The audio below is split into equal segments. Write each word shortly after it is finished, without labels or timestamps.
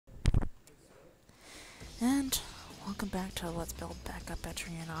And welcome back to Let's Build Back Up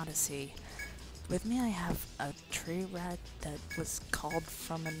Etrian Odyssey. With me I have a tree rat that was called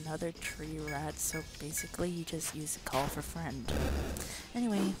from another tree rat, so basically you just use a call for friend.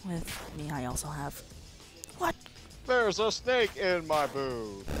 Anyway, with me I also have... What? There's a snake in my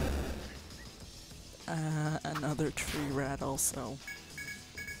booth! Another tree rat also.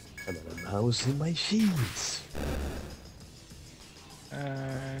 And then a mouse in my sheets.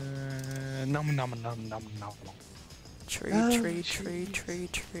 Nom nom nom nom nom. Tree.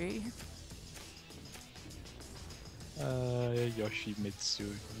 Yoshimitsu,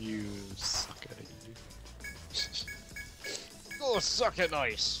 you suck at you. Go suck it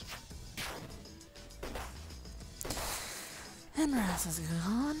nice! And Raz is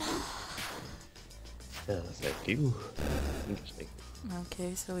gone. Thank you. Interesting.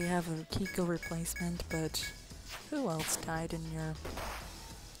 Okay, so we have a Kiko replacement, but who else died in your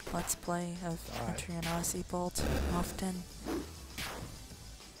Let's Play of Etrian Odyssey Bolt often?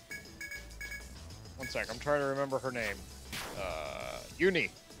 One sec, I'm trying to remember her name. Uni.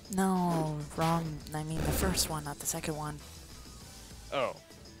 No, wrong. I mean the first one, not the second one. Oh.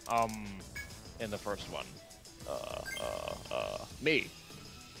 In the first one. Me.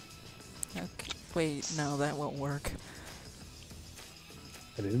 Okay. Wait, no, that won't work.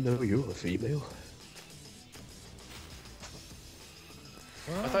 I didn't know you were a female.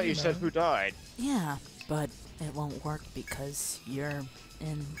 I thought you said who died. Yeah, but it won't work because you're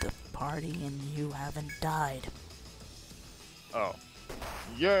in the party and you haven't died. Oh.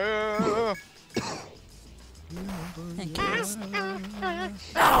 Yeah! In case.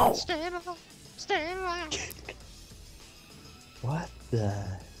 No! Stay alive! Stay alive! What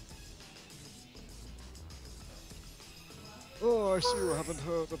the? Oh, I see you haven't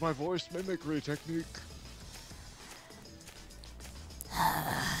heard of my voice mimicry technique.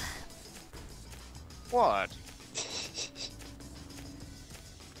 What?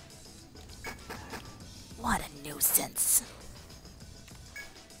 What a nuisance.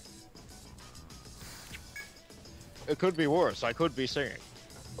 It could be worse. I could be singing.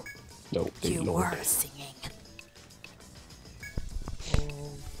 No, You Lord. were singing.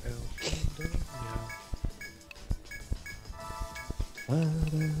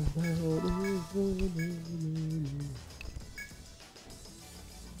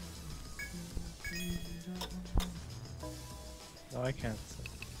 No, I can't say.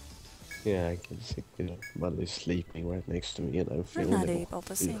 Yeah, I can see Mother's sleeping right next to me and I'm We're feeling not it. able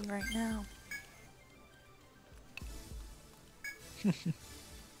to sing right now.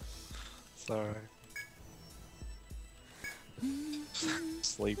 Sorry.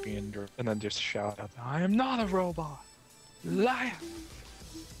 Sleeping and then just shout out, I am not a robot! Liar!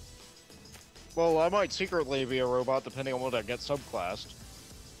 Well, I might secretly be a robot depending on what I get subclassed.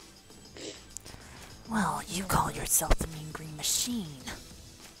 Well, you call yourself the Mean Green Machine.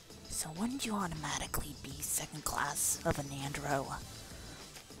 So wouldn't you automatically be second class of an andro?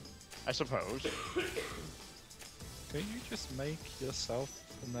 I suppose. Can you just make yourself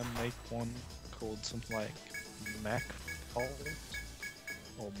and then make one called something like Mech Fault?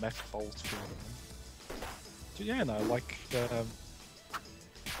 Or Mech Fault for them? So yeah, no, like,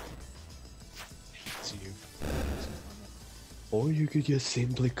 it's you. Or you could just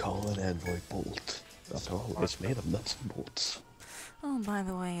simply call an android bolt. After all, it's made of nuts and bolts. Oh, by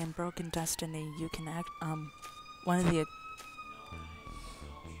the way, in Broken Destiny, you can act, one of the...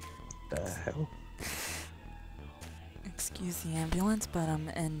 The hell? Excuse the ambulance, but,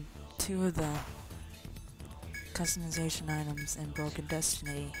 and two of the customization items in Broken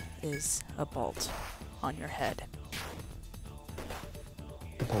Destiny is a bolt on your head.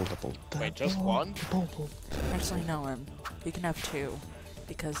 The bolt. Wait, just one? The bolt. Actually, no, you can have two,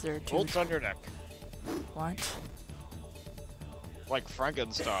 because there are two... Bolts on your neck. What? Like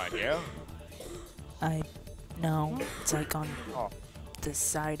Frankenstein, yeah? No, it's like on Oh. the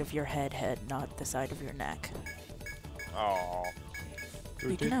side of your head, not the side of your neck. Oh.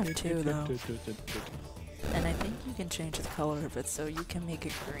 You can have two, though. And I think you can change the color of it, so you can make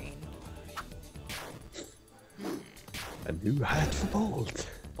it green. A new hat for Bolt.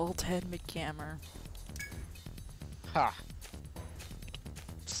 Bolt Head McGammer. Ha.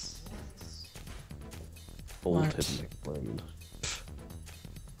 Bolt What? head McMahon.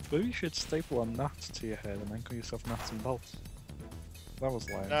 Maybe you should staple a nut to your head and then call yourself Nuts and Bolts. That was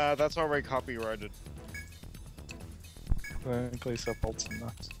lame. Nah, that's already copyrighted. Then call yourself Bolts and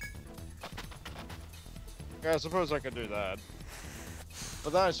Nuts. Yeah, I suppose I could do that.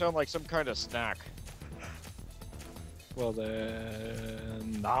 But then I sound like some kind of snack. Well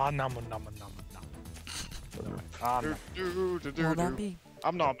then... Nah, nom. Do, do, do, do, Will do. that be?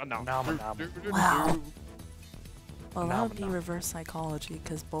 I'm not. Nom, nom. Wow. Well, that would be Nom nom. reverse psychology,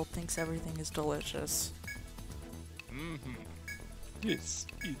 because Bolt thinks everything is delicious. Mm-hmm. It's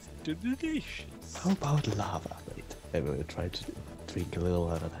delicious. How about lava, mate? Ever tried to drink a little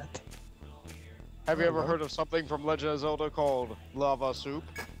out of that? Have you ever Hello. heard of something from Legend of Zelda called lava soup?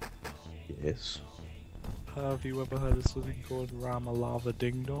 Yes. Have you ever heard of something called Rama Lava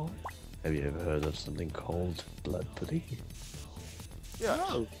Ding Dong? Have you ever heard of something called blood pudding? Yeah.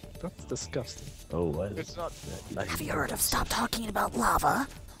 No, that's disgusting. Oh, well. It's not. Have you heard of Stop Talking About Lava?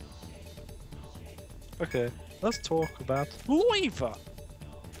 Okay, let's talk about lava.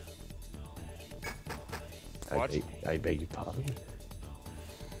 What? I beg your pardon?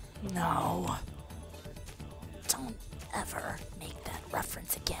 No. Don't ever make that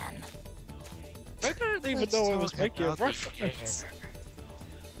reference again. I don't even know I was making a reference.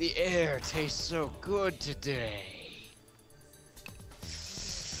 The air tastes so good today.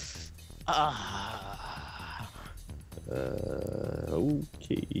 Ah.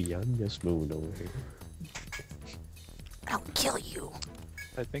 Okay, I'm just moving over here. I'll kill you,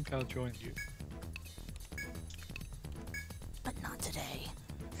 I think I'll join you. but not today.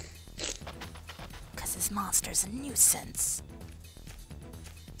 Because this monster's a nuisance.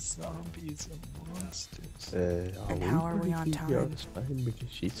 Zombies and monsters. And how are we on time? It's fine because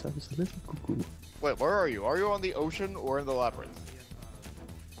she sounds a little cuckoo. Wait, where are you? Are you on the ocean or in the labyrinth?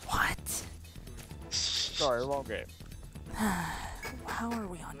 What? Sorry, wrong game. How are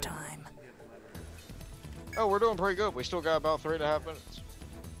we on time? Oh, we're doing pretty good. We still got about 3.5 minutes.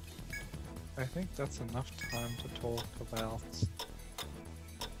 I think that's enough time to talk about.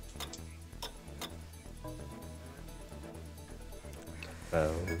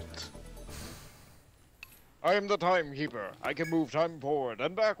 About... I am the timekeeper. I can move time forward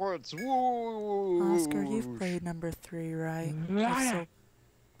and backwards. Woo! Oscar, you've played number 3, right?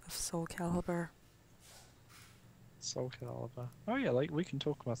 Of Soul Calibur. Soul Calibur. Oh yeah, like we can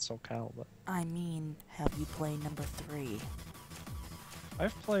talk about Soul Calibur. I mean, have you played number 3?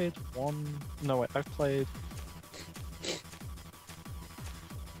 I've played one. No wait, I've played.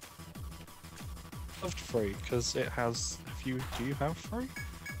 Loved free because it has a few. Do you have free?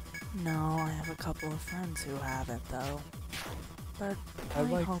 No, I have a couple of friends who have it, though. But I I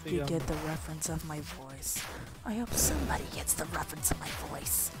like hope the, you get the reference of my voice. I hope somebody gets the reference of my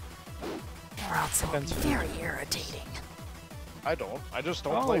voice. Or else it will be Depends. very irritating. I don't. I just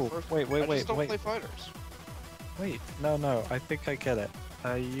don't play Oh, first. wait, I just don't wait. play fighters. Wait, no, I think I get it.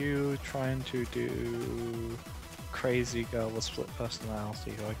 Are you trying to do crazy girl with split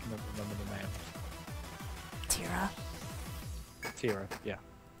personality who I can never remember the name Tira, of? Tira, yeah.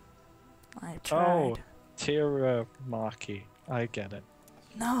 I Oh, tried. Tiaramaki. I get it.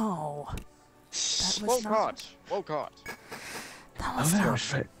 No. That Well was not. caught. Well caught. That A was very,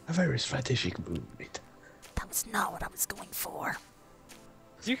 not. a very strategic move, mate. That was not what I was going for.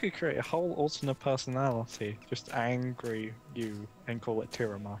 You could create a whole alternate personality, just angry you, and call it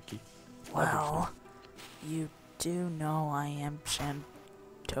Tiaramaki. Well, you do know I am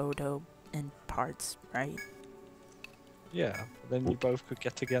Shantoto in parts, right? Yeah, then you both could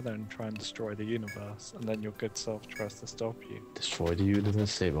get together and try and destroy the universe, and then your good self tries to stop you. Destroy the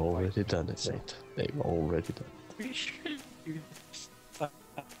universe, they've already done it, mate. They've already done it. We should use that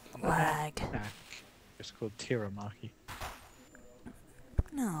Lag. hack. It's called Tiaramaki.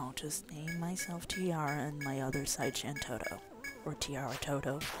 No, just name myself Tiara and my other side Shantoto. Or Tiara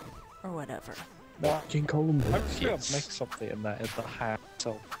Toto. Or whatever. You can call them I both, would yes. make something in that in the hack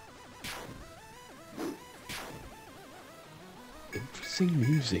itself. Interesting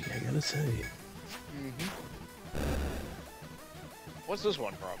music, I gotta say. What's this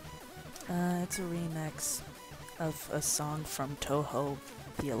one from? It's a remix of a song from Toho,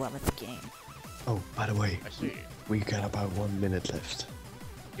 the 11th game. Oh, by the way, I see. we got about 1 minute left.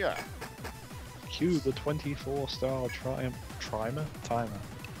 Yeah. Cue the 24-star timer.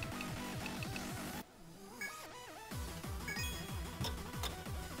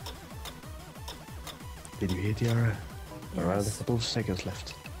 Did you hear Tiara? Around a Yes. couple of seconds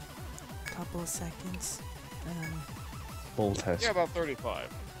left. Couple of seconds. Bolt has. Yeah, about 35.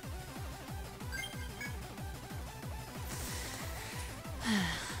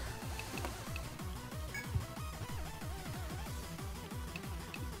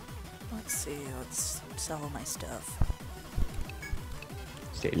 Let's see, let's sell my stuff.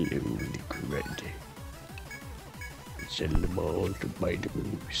 Slowly ready. Sell them all to buy the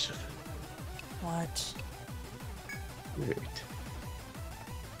moves. What? Right.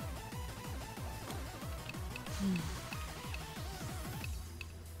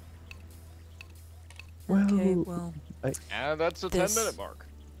 Well, Okay, well, And that's the This- 10-minute mark.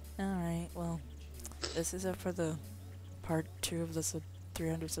 alright, well, this is it for the part 2 of the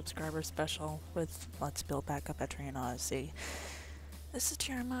 300 subscriber special with Let's Build Back Up Etrian Odyssey. This is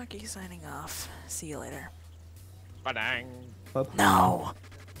Tiaramaki signing off. See you later. Ba-dang. No!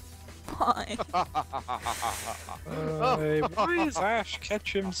 Why? Why is Ash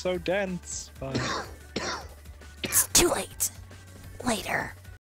Ketchum so dense? It's too late. Later.